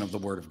contradiction of the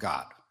Word of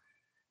God.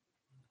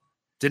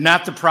 Did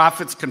not the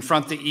prophets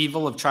confront the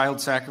evil of child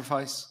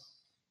sacrifice?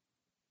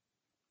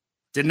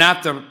 Did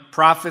not the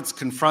prophets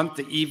confront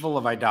the evil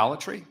of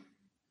idolatry?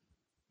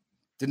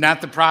 Did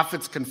not the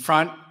prophets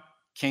confront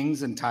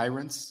kings and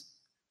tyrants,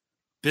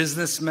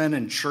 businessmen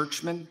and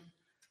churchmen?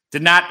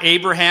 Did not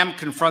Abraham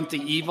confront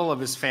the evil of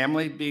his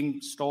family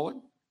being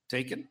stolen,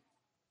 taken?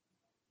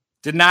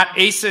 Did not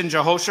Asa and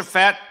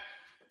Jehoshaphat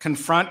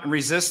confront and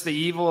resist the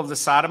evil of the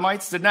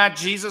Sodomites? Did not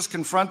Jesus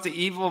confront the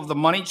evil of the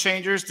money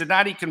changers? Did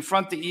not he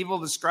confront the evil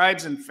of the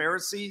scribes and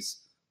Pharisees,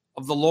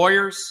 of the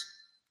lawyers,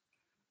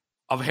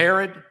 of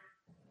Herod?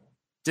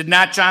 Did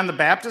not John the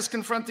Baptist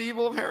confront the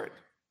evil of Herod?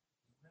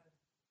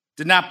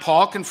 Did not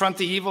Paul confront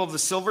the evil of the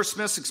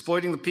silversmiths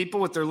exploiting the people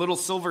with their little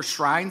silver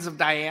shrines of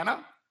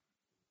Diana?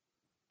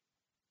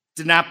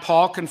 Did not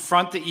Paul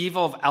confront the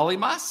evil of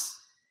Elymas?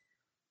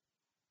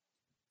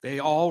 They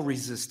all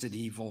resisted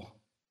evil.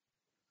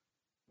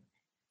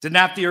 Did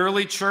not the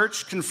early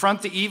church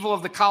confront the evil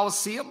of the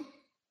Colosseum?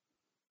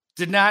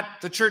 Did not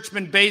the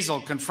churchman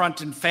Basil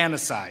confront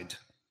infanticide?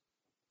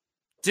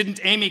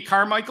 Didn't Amy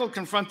Carmichael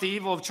confront the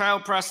evil of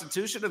child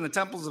prostitution in the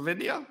temples of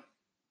India?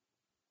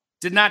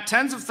 Did not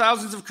tens of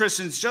thousands of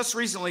Christians just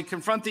recently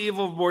confront the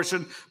evil of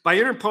abortion by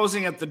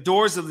interposing at the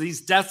doors of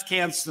these death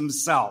camps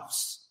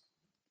themselves?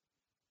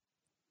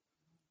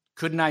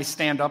 Couldn't I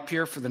stand up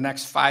here for the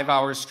next 5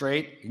 hours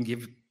straight and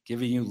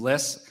giving you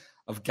lists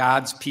of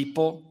God's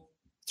people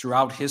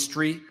throughout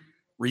history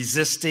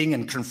resisting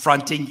and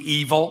confronting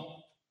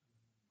evil?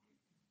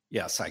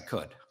 Yes, I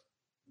could.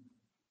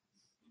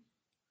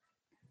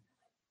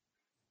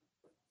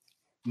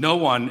 No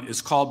one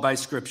is called by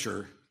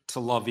Scripture to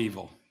love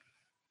evil.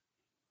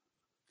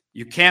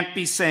 You can't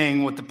be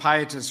saying what the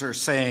pietists are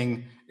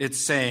saying it's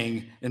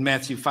saying in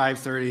Matthew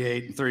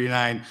 5:38 and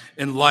 39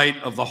 in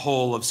light of the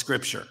whole of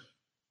Scripture.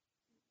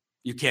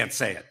 You can't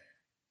say it.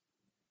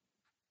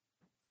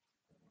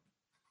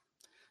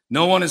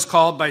 No one is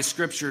called by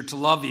Scripture to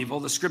love evil.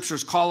 The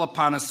Scriptures call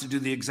upon us to do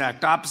the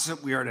exact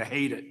opposite. We are to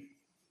hate it.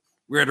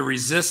 We are to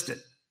resist it,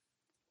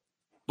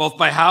 both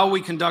by how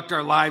we conduct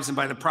our lives and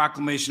by the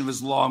proclamation of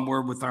his law and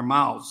word with our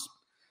mouths.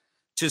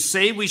 To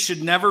say we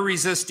should never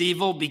resist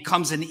evil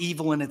becomes an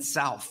evil in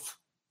itself,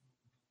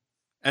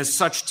 as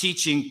such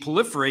teaching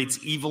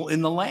proliferates evil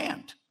in the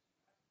land.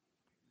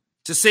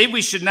 To say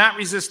we should not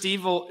resist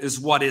evil is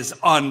what is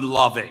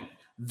unloving.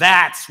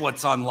 That's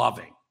what's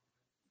unloving.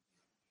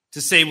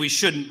 To say we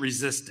shouldn't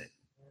resist it.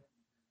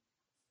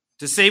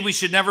 To say we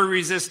should never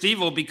resist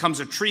evil becomes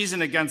a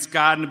treason against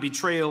God and a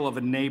betrayal of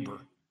a neighbor.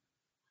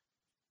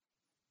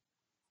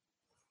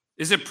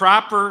 Is it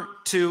proper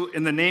to,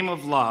 in the name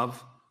of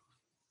love,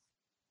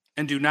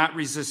 and do not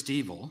resist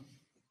evil,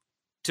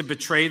 to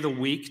betray the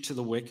weak to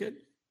the wicked?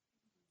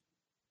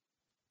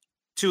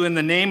 To, in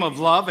the name of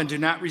love and do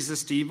not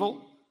resist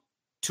evil,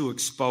 to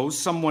expose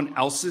someone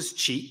else's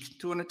cheek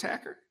to an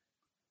attacker?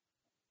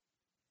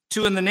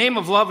 To, in the name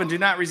of love and do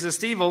not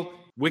resist evil,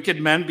 wicked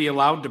men be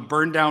allowed to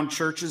burn down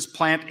churches,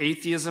 plant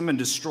atheism, and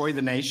destroy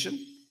the nation?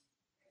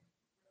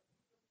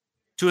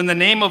 To, in the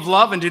name of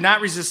love and do not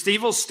resist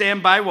evil,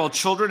 stand by while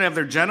children have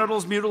their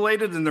genitals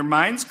mutilated and their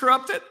minds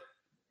corrupted?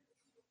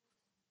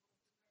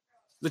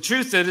 The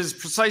truth is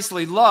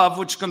precisely love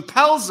which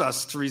compels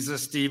us to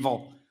resist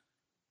evil.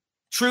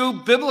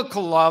 True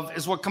biblical love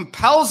is what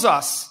compels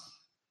us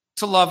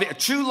to love. A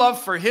true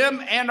love for him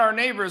and our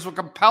neighbor is what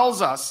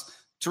compels us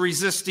to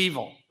resist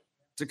evil,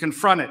 to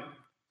confront it.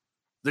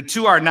 The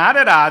two are not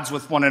at odds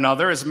with one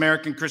another, as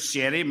American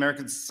Christianity,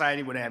 American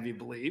society would have you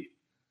believe.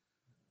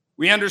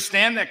 We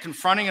understand that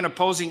confronting and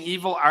opposing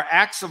evil are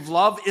acts of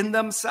love in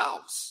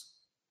themselves.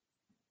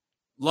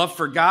 Love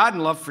for God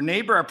and love for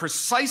neighbor are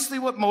precisely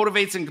what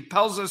motivates and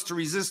compels us to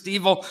resist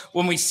evil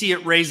when we see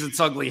it raise its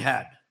ugly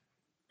head.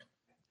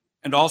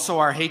 And also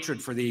our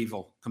hatred for the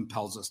evil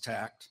compels us to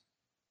act.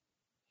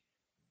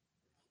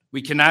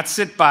 We cannot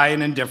sit by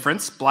in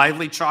indifference,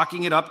 blithely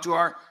chalking it up to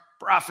our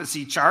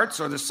prophecy charts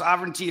or the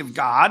sovereignty of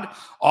God,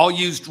 all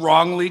used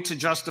wrongly to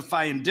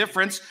justify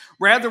indifference.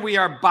 Rather, we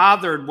are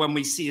bothered when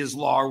we see his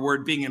law or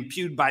word being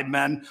impugned by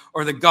men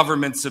or the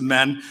governments of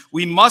men.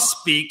 We must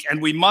speak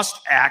and we must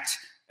act,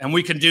 and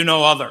we can do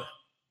no other.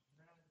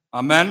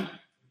 Amen?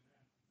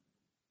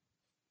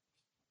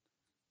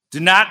 Do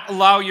not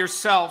allow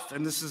yourself,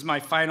 and this is my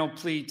final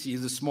plea to you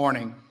this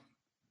morning,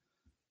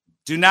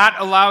 do not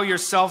allow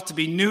yourself to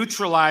be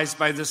neutralized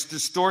by this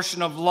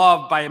distortion of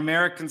love by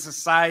American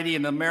society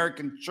and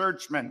American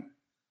churchmen.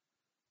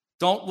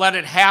 Don't let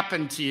it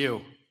happen to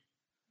you.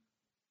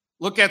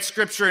 Look at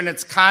Scripture in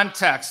its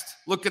context.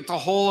 Look at the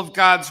whole of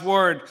God's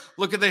Word.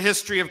 Look at the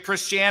history of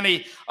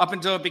Christianity up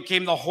until it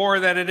became the horror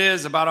that it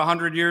is about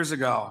 100 years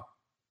ago.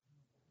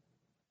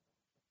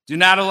 Do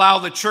not allow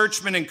the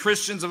churchmen and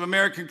Christians of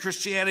American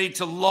Christianity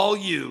to lull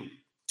you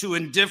to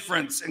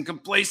indifference and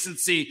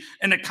complacency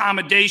and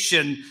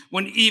accommodation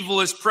when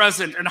evil is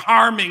present and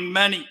harming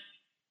many.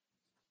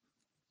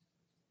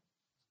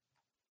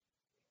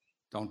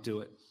 Don't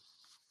do it.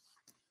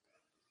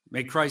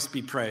 May Christ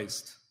be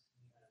praised.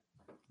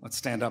 Let's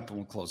stand up and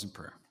we'll close in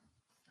prayer.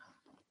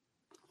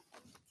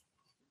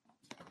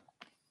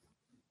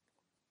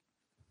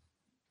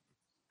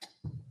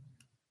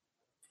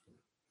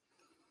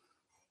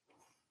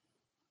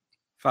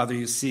 Father,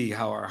 you see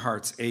how our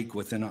hearts ache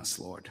within us,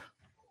 Lord.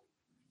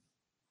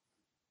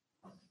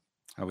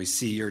 How we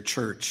see your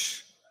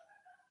church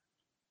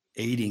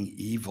aiding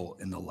evil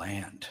in the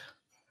land.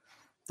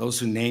 Those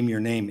who name your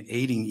name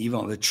aiding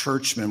evil, the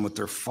churchmen with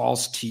their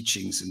false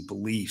teachings and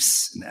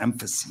beliefs and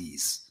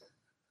emphases,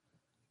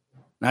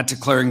 not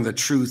declaring the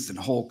truth and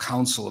whole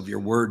counsel of your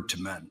word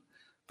to men,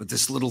 but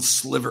this little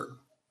sliver,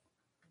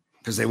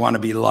 because they want to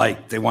be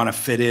liked, they want to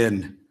fit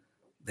in,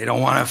 they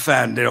don't want to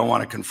offend, they don't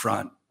want to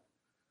confront.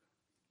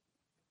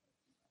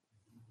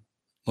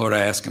 Lord, I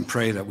ask and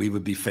pray that we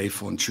would be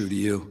faithful and true to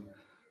you.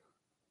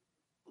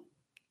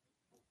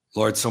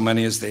 Lord, so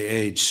many as they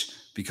age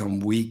become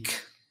weak,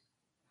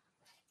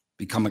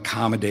 become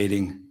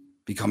accommodating,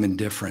 become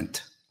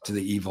indifferent to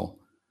the evil.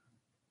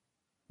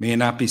 May it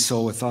not be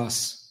so with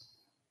us.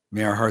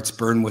 May our hearts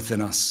burn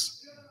within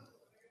us.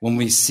 When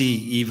we see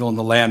evil in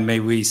the land,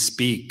 may we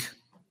speak,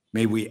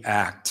 may we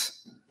act,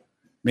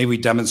 may we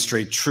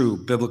demonstrate true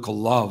biblical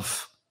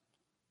love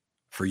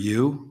for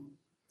you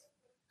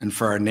and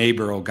for our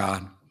neighbor, oh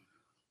God.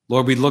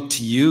 Lord, we look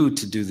to you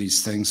to do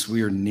these things.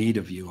 We are in need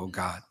of you, oh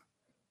God.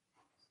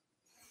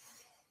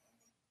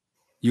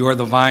 You are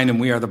the vine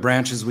and we are the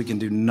branches. We can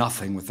do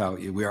nothing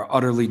without you. We are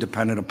utterly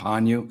dependent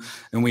upon you.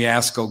 And we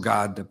ask, oh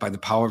God, that by the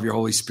power of your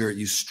Holy Spirit,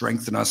 you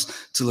strengthen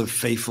us to live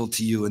faithful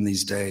to you in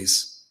these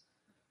days.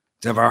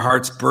 To have our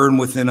hearts burn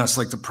within us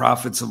like the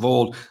prophets of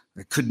old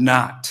that could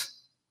not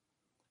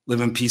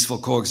live in peaceful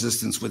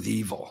coexistence with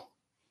evil.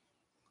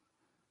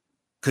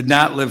 Could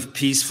not live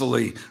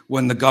peacefully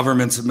when the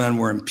governments of men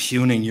were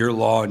impugning your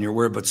law and your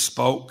word, but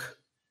spoke.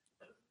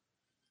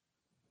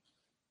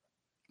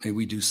 May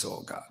we do so,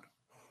 oh God.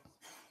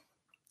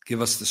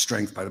 Give us the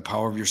strength by the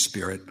power of your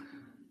Spirit.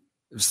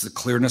 Give us the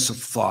clearness of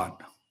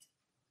thought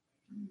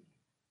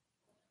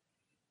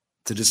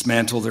to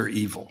dismantle their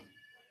evil.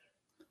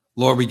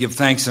 Lord, we give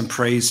thanks and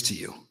praise to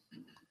you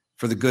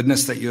for the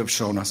goodness that you have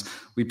shown us.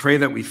 We pray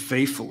that we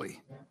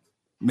faithfully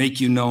make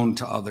you known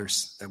to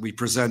others, that we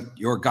present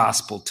your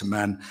gospel to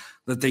men,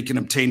 that they can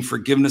obtain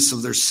forgiveness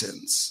of their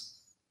sins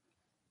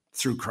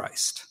through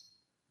Christ,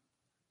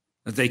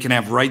 that they can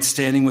have right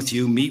standing with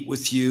you, meet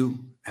with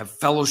you, have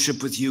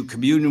fellowship with you,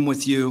 communion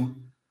with you,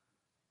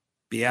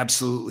 be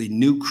absolutely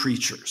new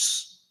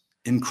creatures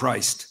in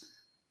Christ,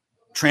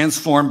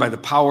 transformed by the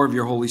power of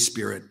your Holy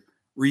Spirit,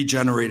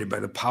 regenerated by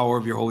the power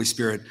of your Holy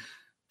Spirit,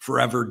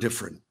 forever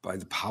different by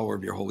the power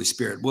of your Holy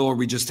Spirit. Lord,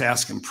 we just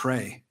ask and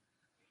pray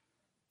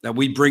that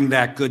we bring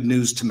that good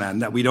news to men,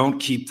 that we don't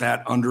keep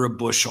that under a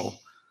bushel,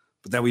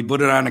 but that we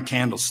put it on a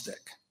candlestick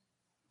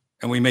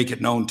and we make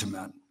it known to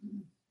men.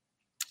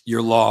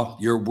 Your law,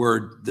 your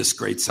word, this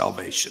great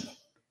salvation.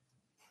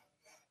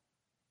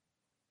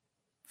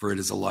 For it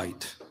is a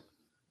light.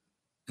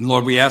 And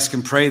Lord, we ask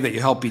and pray that you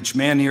help each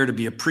man here to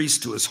be a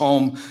priest to his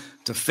home,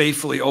 to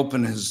faithfully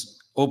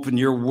open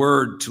your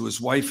word to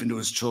his wife and to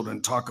his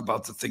children, talk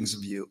about the things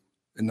of you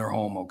in their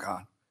home, oh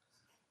God.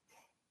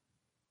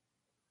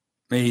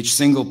 May each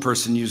single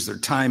person use their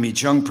time,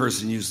 each young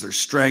person use their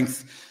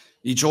strength,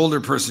 each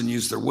older person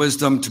use their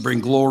wisdom to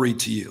bring glory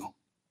to you,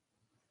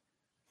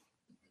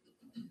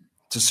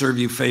 to serve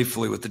you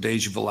faithfully with the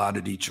days you've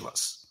allotted each of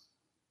us.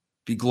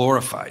 Be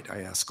glorified,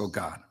 I ask, oh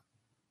God.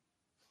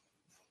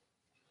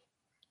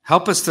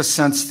 Help us to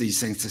sense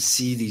these things, to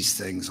see these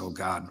things, oh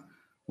God,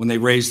 when they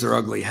raise their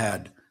ugly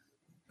head.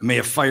 And may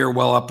a fire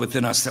well up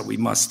within us that we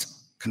must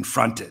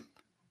confront it,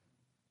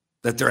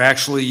 that they're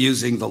actually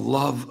using the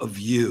love of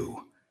you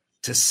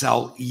to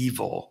sell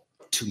evil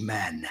to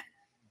men.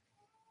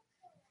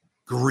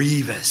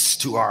 Grievous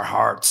to our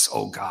hearts,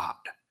 oh God.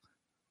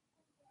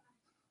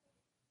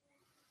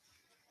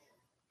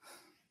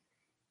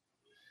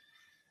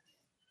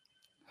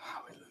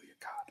 Hallelujah,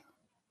 God.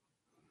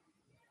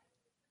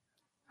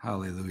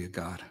 Hallelujah,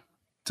 God.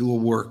 Do a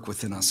work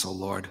within us, oh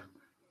Lord.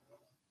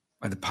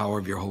 By the power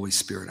of your Holy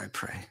Spirit, I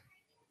pray.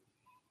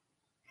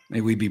 May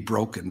we be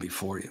broken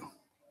before you.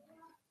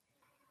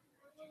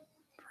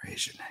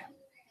 Praise your name.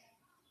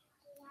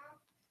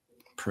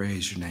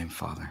 Praise your name,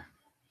 Father.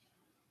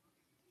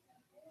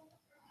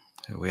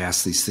 We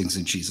ask these things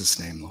in Jesus'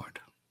 name, Lord.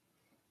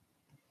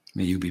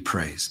 May you be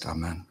praised.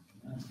 Amen.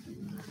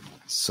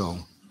 So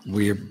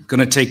we're going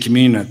to take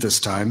communion at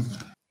this time.